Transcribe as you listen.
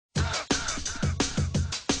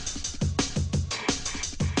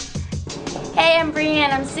Hi, I'm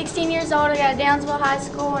Brianne. I'm 16 years old. I got Downsville High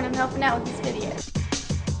School and I'm helping out with this video.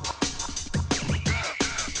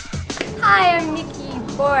 Hi, I'm Nikki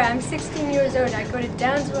Bora. I'm 16 years old. I go to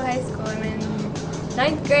Downsville High School. I'm in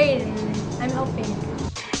 9th grade and I'm helping.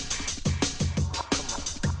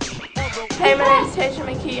 Hey, my name is Tasha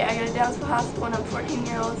McKee. I go to Downsville High School and I'm 14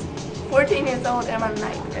 years old and I'm in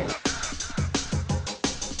 9th grade.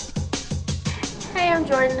 Hey, I'm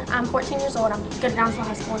Jordan. I'm 14 years old. I'm good at Downsville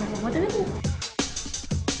High School and I'm with the video.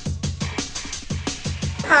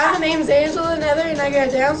 Hi, my name is Angela Nether and I go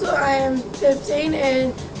to Downsville. I am 15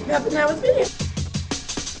 and I'm helping out with video.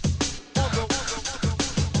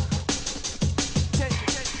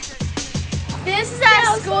 This is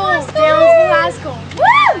our school, Downsville High School.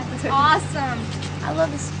 Woo! Awesome. I love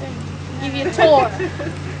this thing. Give you a tour.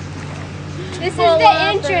 This is the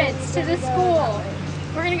entrance to the school.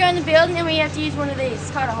 We're gonna go in the building and we have to use one of these.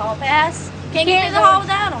 It's called a hall pass. Can't get into the hall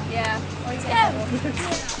without them. Yeah.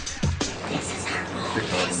 This is our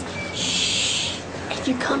office. Shh. If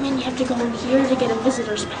you come in, you have to go in here to get a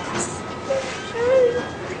visitor's pass.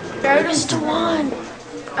 Mr. Juan.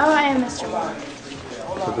 Oh, I am Mr. Juan.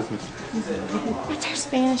 It's our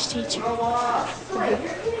Spanish teacher. We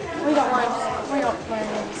don't learn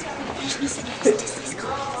this. There's Miss Anastasy's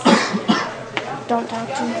class. Don't talk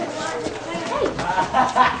too much.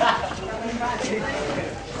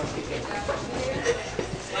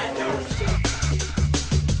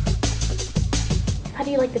 How do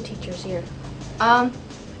you like the teachers here?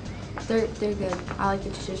 They're good. I like the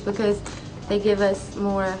teachers because they give us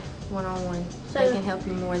more one-on-one. They can help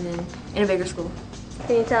you more than in a bigger school.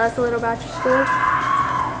 Can you tell us a little about your school?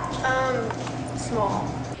 Small.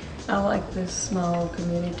 I like this small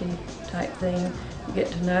community type thing. You get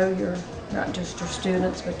to know not just your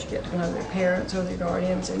students, but you get to know their parents or their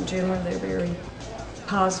guardians. In general, they're very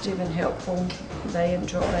positive and helpful. They want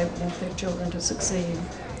their children to succeed,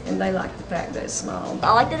 and they like the fact that it's small.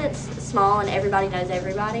 I like that it's small and everybody knows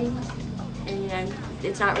everybody, and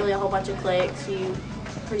it's not really a whole bunch of cliques. You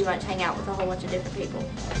pretty much hang out with a whole bunch of different people.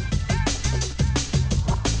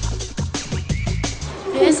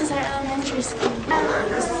 This is our elementary school.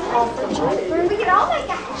 This is all for Jennifer.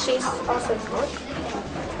 She's also 4th.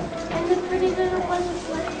 And the pretty little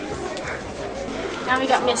butterflies. Now we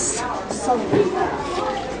got Miss Sullivan.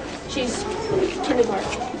 She's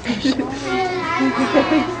kindergarten.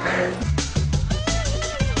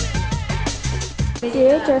 To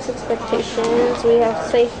address expectations, we have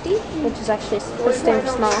safety, which is actually the same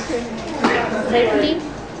small. Safety,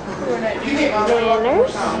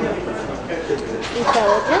 manners,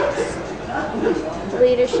 intelligence,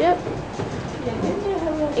 leadership,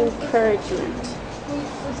 encouragement,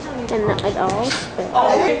 and not all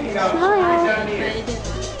smile.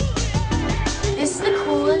 This is the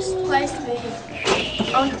coolest place to be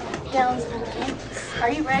on Downsville campus.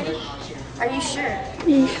 Are you ready? Are you sure?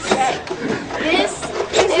 Yes. Okay. This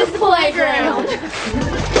is the playground.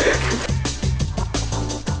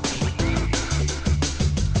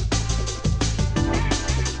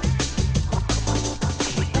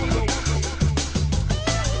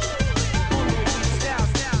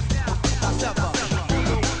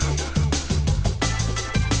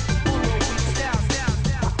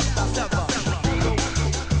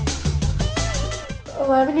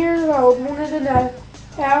 11 years old, wanted to know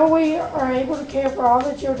how we are able to care for all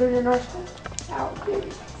the children in our school. How do we?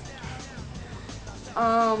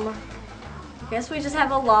 I guess we just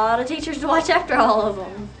have a lot of teachers to watch after all of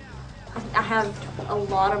them. I have a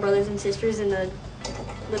lot of brothers and sisters in the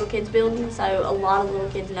little kids building, so a lot of little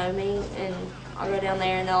kids know me, and I'll go down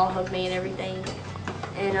there and they'll hug me and everything.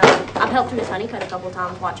 And I've helped Miss Honeycutt a couple of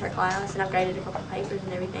times watch her class, and I've graded a couple of papers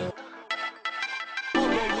and everything.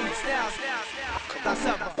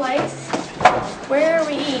 Place where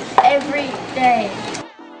we eat every day.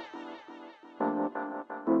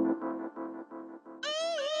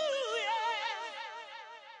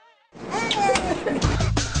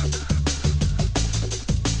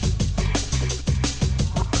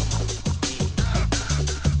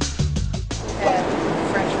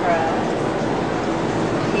 French fries,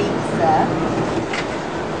 pizza,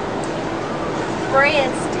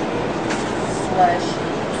 breadsticks,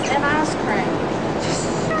 slushies, and ice cream.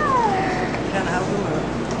 Kind of out of the way.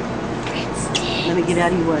 Let me get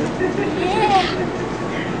out of your way. Yeah.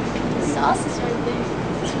 The sauce is right there.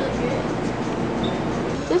 It's really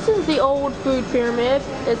good. This is the old food pyramid.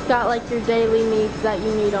 It's got like your daily needs that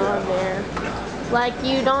you need on there. Like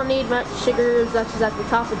you don't need much sugar, that's at the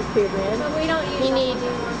top of the pyramid. But we don't use You need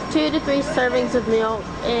 2 to 3 servings of milk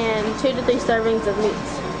and 2 to 3 servings of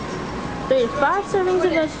meats. 3 to 5 servings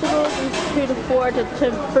of vegetables and 2 to 4 to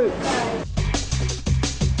fruits.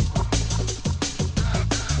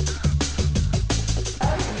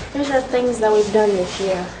 These are things that we've done this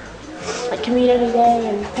year. Like Community Day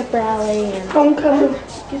and Pep Rally and Homecoming.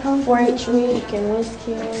 4-H week and Whiz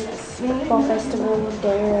Kids, Football Festival,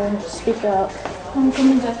 Dare, Speak Up.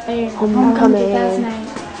 Homecoming's up there. Homecoming.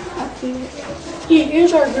 2008.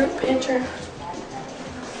 Here's our group picture.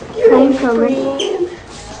 Homecoming.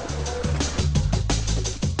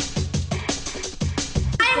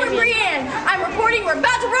 I'm Brienne. I'm reporting we're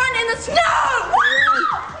about to run in the snow.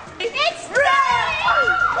 It's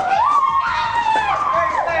snowing!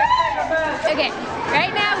 Okay,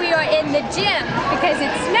 right now we are in the gym because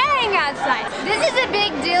it's snowing outside. This is a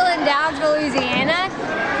big deal in Downsville, Louisiana.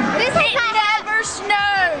 This has Never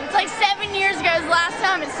snowed. It's like 7 years ago is the last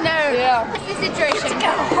time it snowed. Yeah. What's the situation?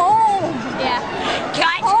 Go home. Yeah.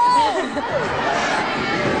 Got Home.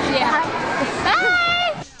 Yeah.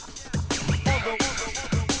 Bye.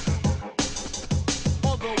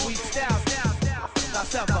 Although we style,